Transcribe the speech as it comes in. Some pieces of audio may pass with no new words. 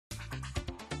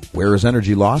Where is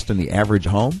energy lost in the average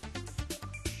home?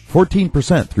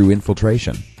 14% through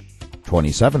infiltration,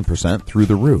 27% through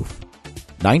the roof,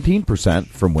 19%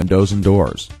 from windows and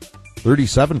doors,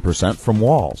 37% from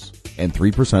walls, and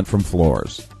 3% from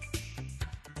floors.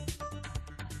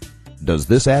 Does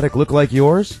this attic look like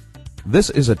yours? This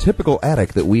is a typical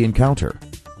attic that we encounter.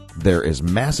 There is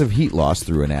massive heat loss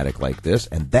through an attic like this,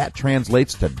 and that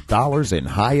translates to dollars in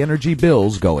high energy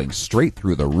bills going straight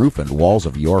through the roof and walls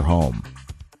of your home.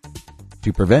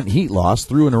 To prevent heat loss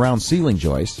through and around ceiling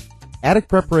joists, attic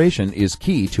preparation is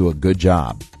key to a good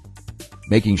job.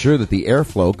 Making sure that the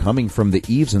airflow coming from the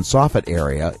eaves and soffit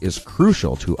area is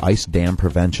crucial to ice dam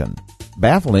prevention.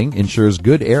 Baffling ensures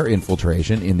good air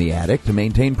infiltration in the attic to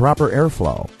maintain proper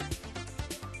airflow.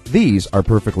 These are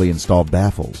perfectly installed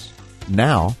baffles.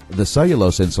 Now, the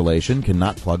cellulose insulation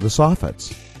cannot plug the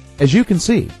soffits. As you can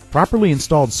see, properly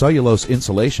installed cellulose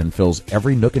insulation fills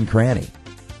every nook and cranny.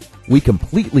 We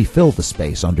completely fill the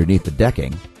space underneath the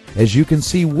decking. As you can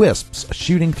see wisps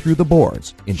shooting through the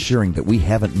boards, ensuring that we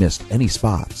haven't missed any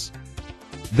spots.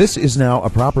 This is now a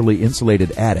properly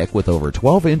insulated attic with over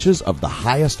 12 inches of the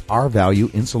highest R-value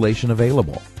insulation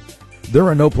available. There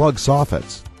are no plug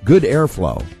soffits, good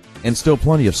airflow, and still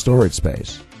plenty of storage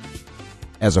space.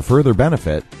 As a further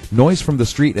benefit, noise from the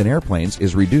street and airplanes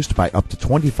is reduced by up to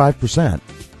 25%.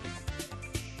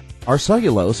 Our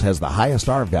cellulose has the highest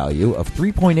R value of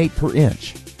 3.8 per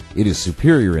inch. It is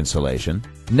superior insulation,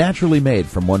 naturally made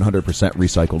from 100%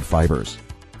 recycled fibers.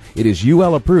 It is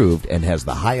UL approved and has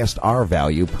the highest R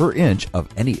value per inch of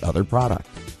any other product.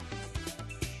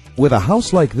 With a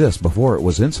house like this before it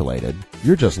was insulated,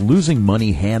 you're just losing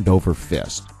money hand over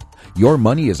fist. Your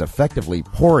money is effectively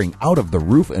pouring out of the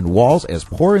roof and walls as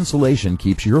poor insulation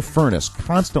keeps your furnace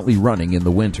constantly running in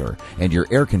the winter and your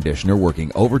air conditioner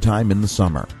working overtime in the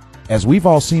summer. As we've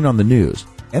all seen on the news,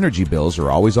 energy bills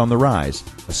are always on the rise,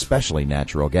 especially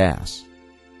natural gas.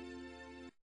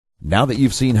 Now that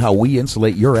you've seen how we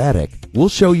insulate your attic, we'll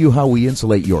show you how we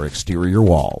insulate your exterior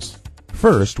walls.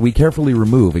 First, we carefully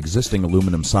remove existing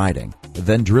aluminum siding,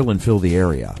 then drill and fill the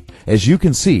area. As you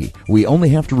can see, we only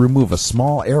have to remove a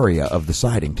small area of the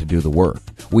siding to do the work.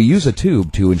 We use a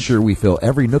tube to ensure we fill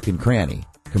every nook and cranny,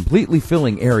 completely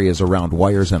filling areas around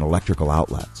wires and electrical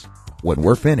outlets. When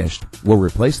we're finished, we'll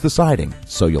replace the siding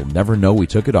so you'll never know we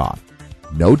took it off.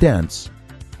 No dents,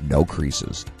 no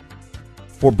creases.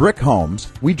 For brick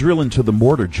homes, we drill into the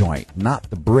mortar joint, not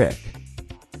the brick.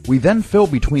 We then fill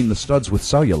between the studs with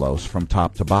cellulose from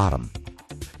top to bottom.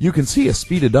 You can see a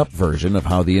speeded up version of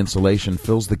how the insulation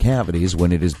fills the cavities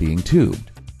when it is being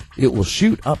tubed. It will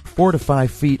shoot up 4 to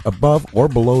 5 feet above or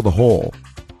below the hole.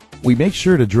 We make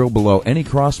sure to drill below any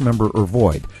crossmember or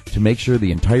void to make sure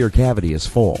the entire cavity is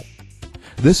full.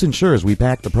 This ensures we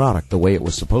pack the product the way it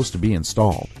was supposed to be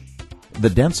installed. The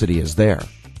density is there.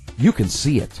 You can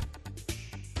see it.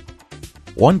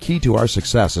 One key to our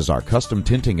success is our custom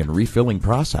tinting and refilling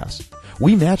process.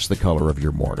 We match the color of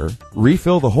your mortar,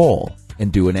 refill the hole,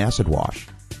 and do an acid wash.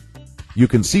 You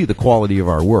can see the quality of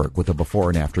our work with a before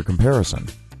and after comparison.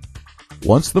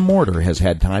 Once the mortar has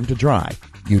had time to dry,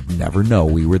 you'd never know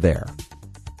we were there.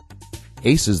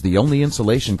 Ace is the only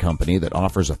insulation company that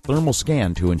offers a thermal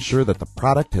scan to ensure that the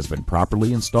product has been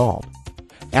properly installed.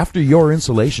 After your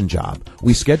insulation job,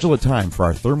 we schedule a time for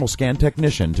our thermal scan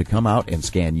technician to come out and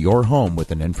scan your home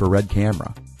with an infrared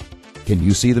camera. Can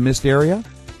you see the missed area?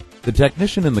 The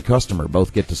technician and the customer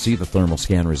both get to see the thermal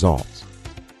scan results.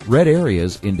 Red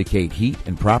areas indicate heat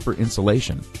and proper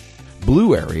insulation.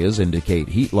 Blue areas indicate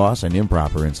heat loss and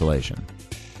improper insulation.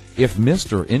 If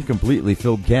missed or incompletely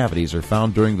filled cavities are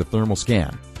found during the thermal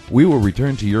scan, we will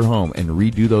return to your home and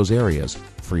redo those areas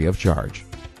free of charge.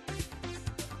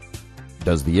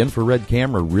 Does the infrared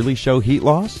camera really show heat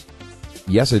loss?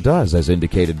 Yes, it does, as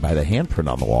indicated by the handprint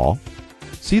on the wall.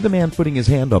 See the man putting his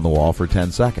hand on the wall for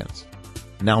 10 seconds.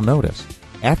 Now notice,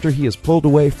 after he is pulled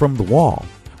away from the wall,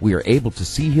 we are able to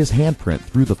see his handprint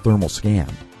through the thermal scan.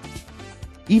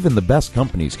 Even the best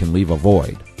companies can leave a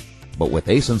void, but with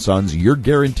Ace & Sons, you're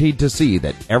guaranteed to see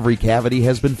that every cavity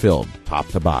has been filled top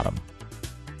to bottom.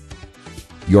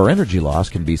 Your energy loss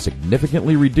can be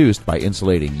significantly reduced by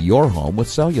insulating your home with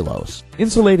cellulose.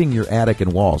 Insulating your attic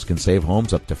and walls can save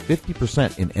homes up to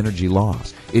 50% in energy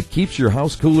loss. It keeps your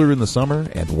house cooler in the summer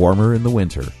and warmer in the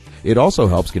winter. It also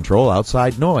helps control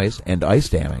outside noise and ice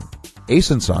damming.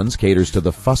 Ace & Sons caters to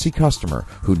the fussy customer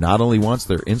who not only wants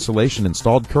their insulation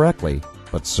installed correctly,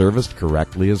 but serviced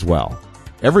correctly as well.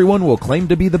 Everyone will claim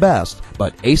to be the best,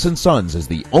 but Ace & Sons is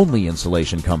the only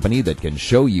insulation company that can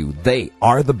show you they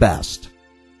are the best.